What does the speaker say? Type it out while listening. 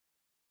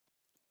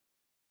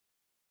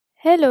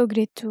Hello,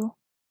 grade 2.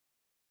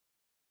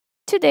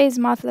 Today's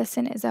math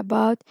lesson is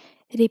about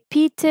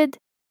repeated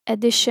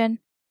addition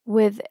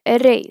with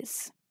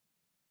arrays.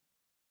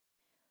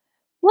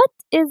 What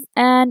is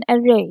an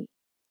array?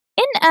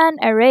 In an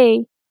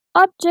array,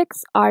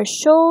 objects are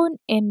shown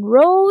in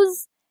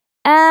rows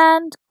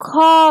and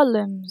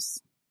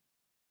columns.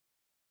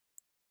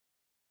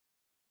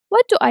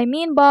 What do I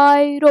mean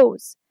by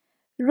rows?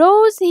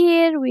 Rows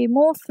here we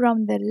move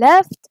from the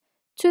left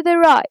to the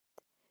right.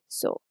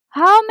 So,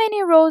 how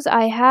many rows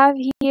I have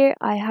here?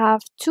 I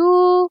have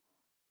 2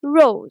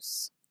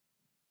 rows.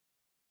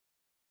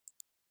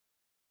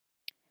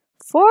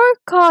 For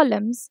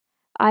columns,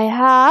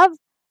 I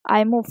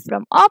move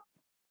from up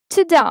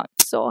to down.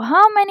 So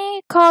how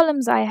many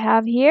columns I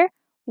have here?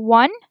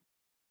 1,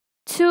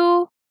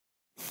 2,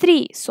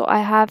 3. So I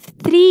have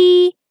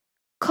 3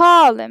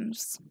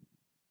 columns.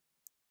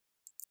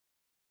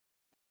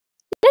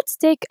 Let's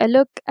take a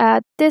look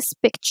at this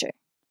picture.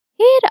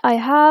 Here I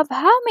have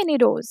how many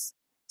rows?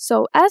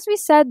 So as we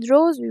said,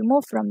 rows we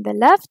move from the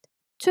left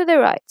to the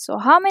right. So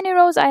how many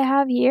rows I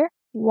have here?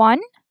 1,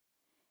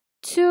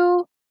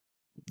 2,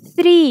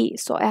 3.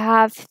 So I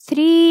have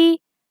 3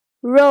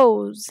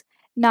 rows.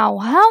 Now,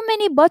 how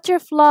many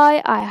butterfly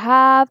I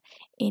have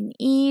in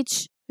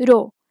each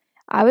row?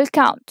 I will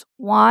count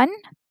 1,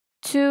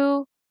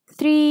 2,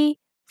 3,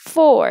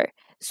 4.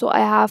 So I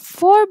have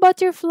 4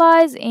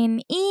 butterflies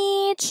in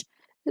each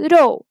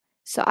row.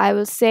 So I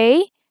will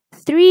say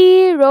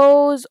 3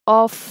 rows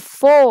of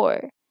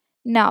 4.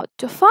 Now,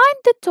 to find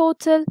the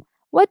total,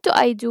 what do?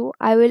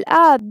 I will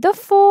add the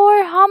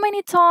 4 how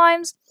many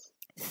times?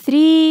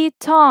 3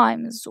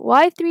 times.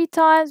 Why 3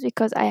 times?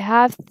 Because I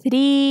have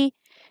 3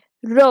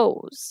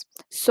 rows.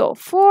 So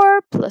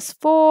 4 plus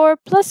 4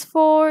 plus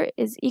 4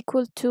 is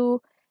equal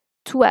to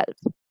 12.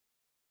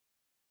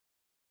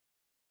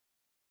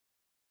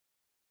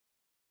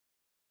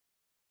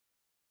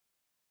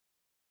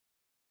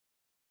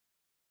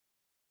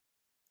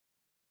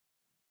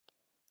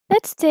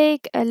 Let's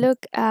take a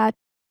look at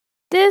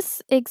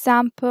this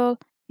example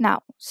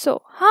now.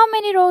 So how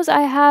many rows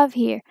I have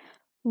here?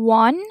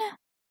 1,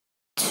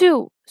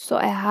 2. So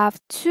I have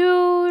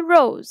 2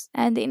 rows.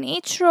 And in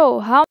each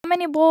row, how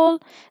many balls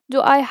do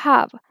I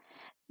have?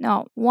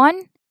 Now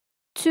 1,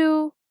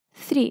 2,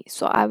 3.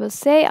 So I will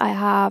say I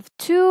have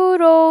 2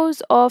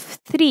 rows of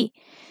 3.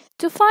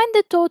 To find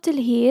the total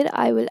here,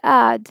 I will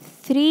add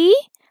 3.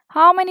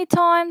 How many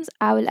times?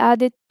 I will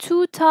add it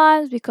 2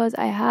 times because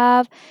I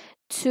have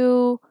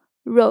 2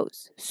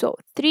 rows. So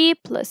 3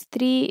 plus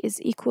 3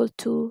 is equal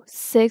to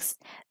 6.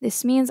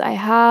 This means I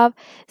have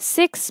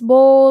 6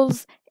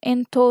 balls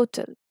in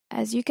total.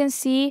 As you can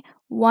see,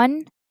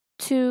 1,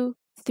 2,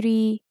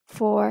 3,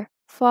 4,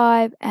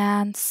 5,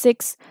 and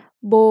 6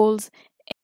 balls